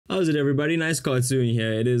How's it, everybody? Nice cartoon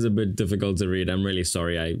here. It is a bit difficult to read. I'm really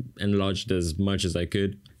sorry. I enlarged as much as I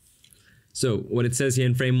could. So what it says here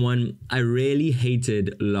in frame 1, I really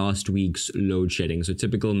hated last week's load shedding. So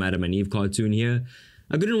typical Madam and Eve cartoon here.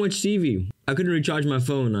 I couldn't watch TV. I couldn't recharge my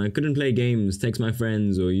phone. I couldn't play games, text my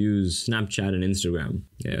friends, or use Snapchat and Instagram.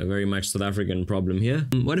 Yeah, very much South African problem here.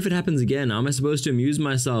 What if it happens again? How am I supposed to amuse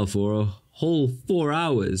myself for a whole 4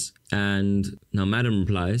 hours? And now Madam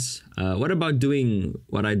replies, what about doing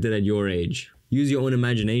what I did at your age? Use your own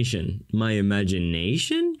imagination. My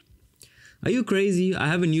imagination? Are you crazy? I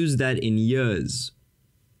haven't used that in years.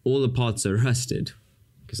 All the parts are rusted.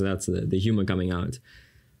 Because that's the humor coming out.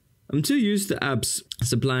 I'm too used to apps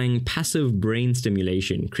supplying passive brain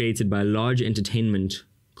stimulation created by large entertainment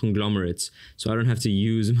conglomerates, so I don't have to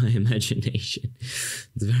use my imagination. It's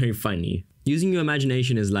very funny. Using your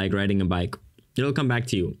imagination is like riding a bike. It'll come back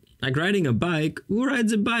to you. Like riding a bike? Who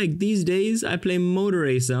rides a bike? These days, I play Motor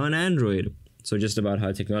Racer on Android. So just about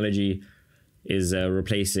how technology is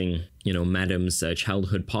replacing, Madam's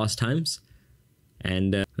childhood pastimes.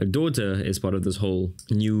 And her daughter is part of this whole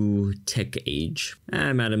new tech age.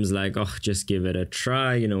 And Madam's like, oh, just give it a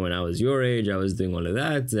try. When I was your age, I was doing all of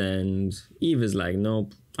that. And Eve is like,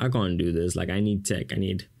 nope, I can't do this. Like, I need tech. I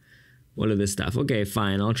need all of this stuff. Okay,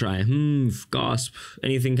 fine, I'll try. Gasp.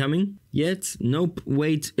 Anything coming? Yet? Nope.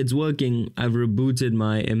 Wait, it's working. I've rebooted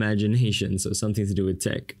my imagination. So something to do with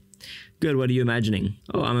tech. Good, what are you imagining?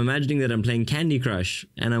 Oh, I'm imagining that I'm playing Candy Crush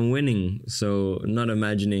and I'm winning. So not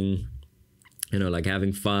imagining, like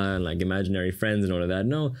having fun, like imaginary friends and all of that.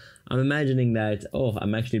 No, I'm imagining that, oh,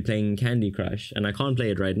 I'm actually playing Candy Crush and I can't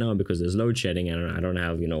play it right now because there's load shedding and I don't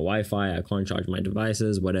have, Wi-Fi. I can't charge my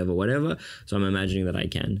devices, whatever. So I'm imagining that I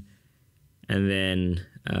can. And then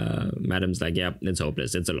Madam's like, yeah, it's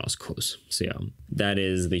hopeless. It's a lost cause. So yeah, that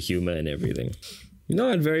is the humor and everything.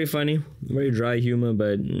 Not very funny, very dry humor,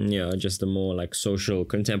 but yeah, just a more like social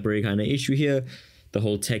contemporary kind of issue here. The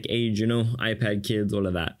whole tech age, iPad kids, all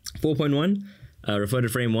of that. 4.1, refer to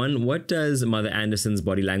frame 1. What does Mother Anderson's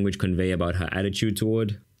body language convey about her attitude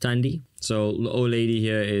toward Thandi? So the old lady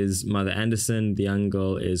here is Mother Anderson. The young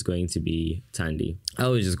girl is going to be Thandi. I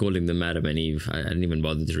was just calling them Madam and Eve. I didn't even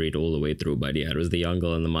bother to read all the way through, but yeah, it was the young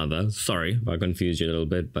girl and the mother. Sorry if I confused you a little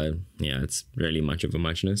bit, but yeah, it's really much of a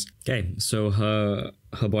muchness. Okay, so her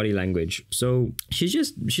body language. So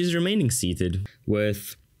she's remaining seated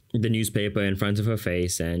with the newspaper in front of her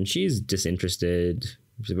face, and she's disinterested.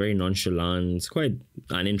 She's very nonchalant, quite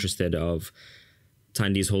uninterested of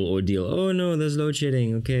Thandi's whole ordeal. Oh no, there's load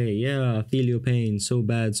shedding. Okay, yeah, I feel your pain. So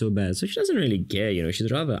bad, so bad. So she doesn't really care, she's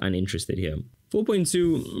rather uninterested here.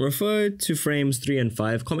 4.2, refer to frames 3 and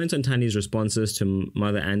 5. Comment on Thandi's responses to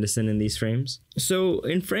Mother Anderson in these frames. So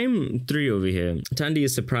in frame 3 over here, Thandi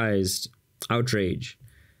is surprised, outraged,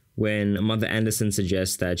 when Mother Anderson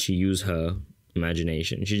suggests that she use her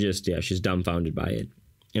imagination. She's dumbfounded by it.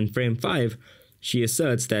 In frame 5, she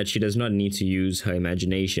asserts that she does not need to use her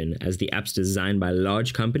imagination, as the apps designed by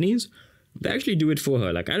large companies, they actually do it for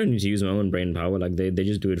her. Like, I don't need to use my own brain power. Like, they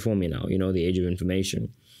just do it for me now, the age of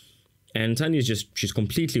information. And Thandi's she's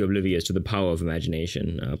completely oblivious to the power of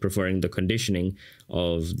imagination, preferring the conditioning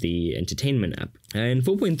of the entertainment app. And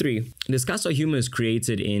 4.3, discuss how humor is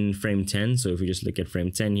created in frame 10. So if we just look at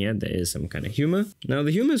frame 10 here, there is some kind of humor. Now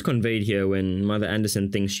the humor is conveyed here when Mother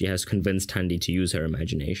Anderson thinks she has convinced Thandi to use her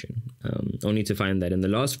imagination. Only to find that in the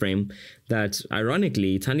last frame, that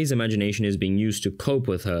ironically, Thandi's imagination is being used to cope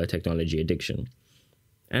with her technology addiction.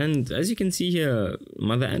 And as you can see here,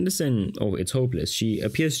 Mother Anderson, oh, it's hopeless. She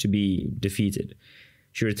appears to be defeated.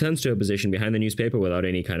 She returns to her position behind the newspaper without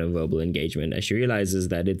any kind of verbal engagement, as she realizes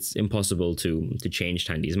that it's impossible to change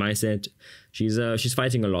Thandi's mindset. She's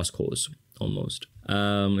fighting a lost cause, almost.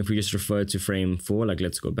 If we just refer to frame 4, like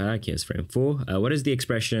let's go back, here's frame 4. What does the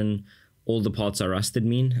expression, all the parts are rusted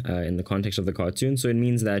mean in the context of the cartoon? So it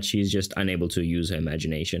means that she's just unable to use her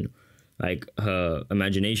imagination. Like, her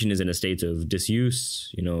imagination is in a state of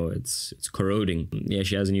disuse, it's corroding. Yeah,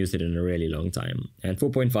 she hasn't used it in a really long time. And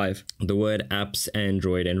 4.5, the word apps,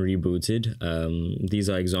 Android, and rebooted. These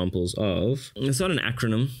are examples of, it's not an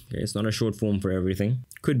acronym, okay? It's not a short form for everything.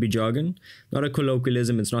 Could be jargon, not a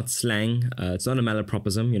colloquialism, it's not slang, it's not a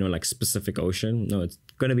malapropism, like specific ocean. No, it's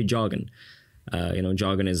gonna be jargon.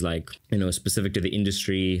 Jargon is like, specific to the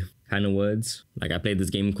industry kind of words. Like, I played this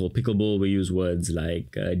game called Pickleball. We use words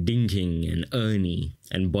like dinking and Ernie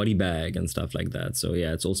and body bag and stuff like that. So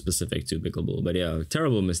yeah, it's all specific to Pickleball. But yeah,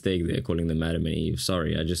 terrible mistake there calling them Madam and Eve.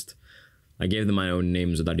 Sorry, I gave them my own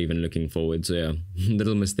names without even looking forward. So yeah,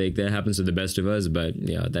 little mistake there, happens to the best of us. But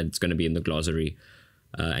yeah, that's going to be in the glossary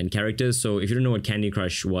and characters. So if you don't know what Candy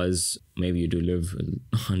Crush was, maybe you do live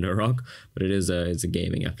under a rock, but it's a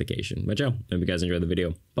gaming application. But yeah, hope you guys enjoyed the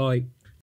video. Bye.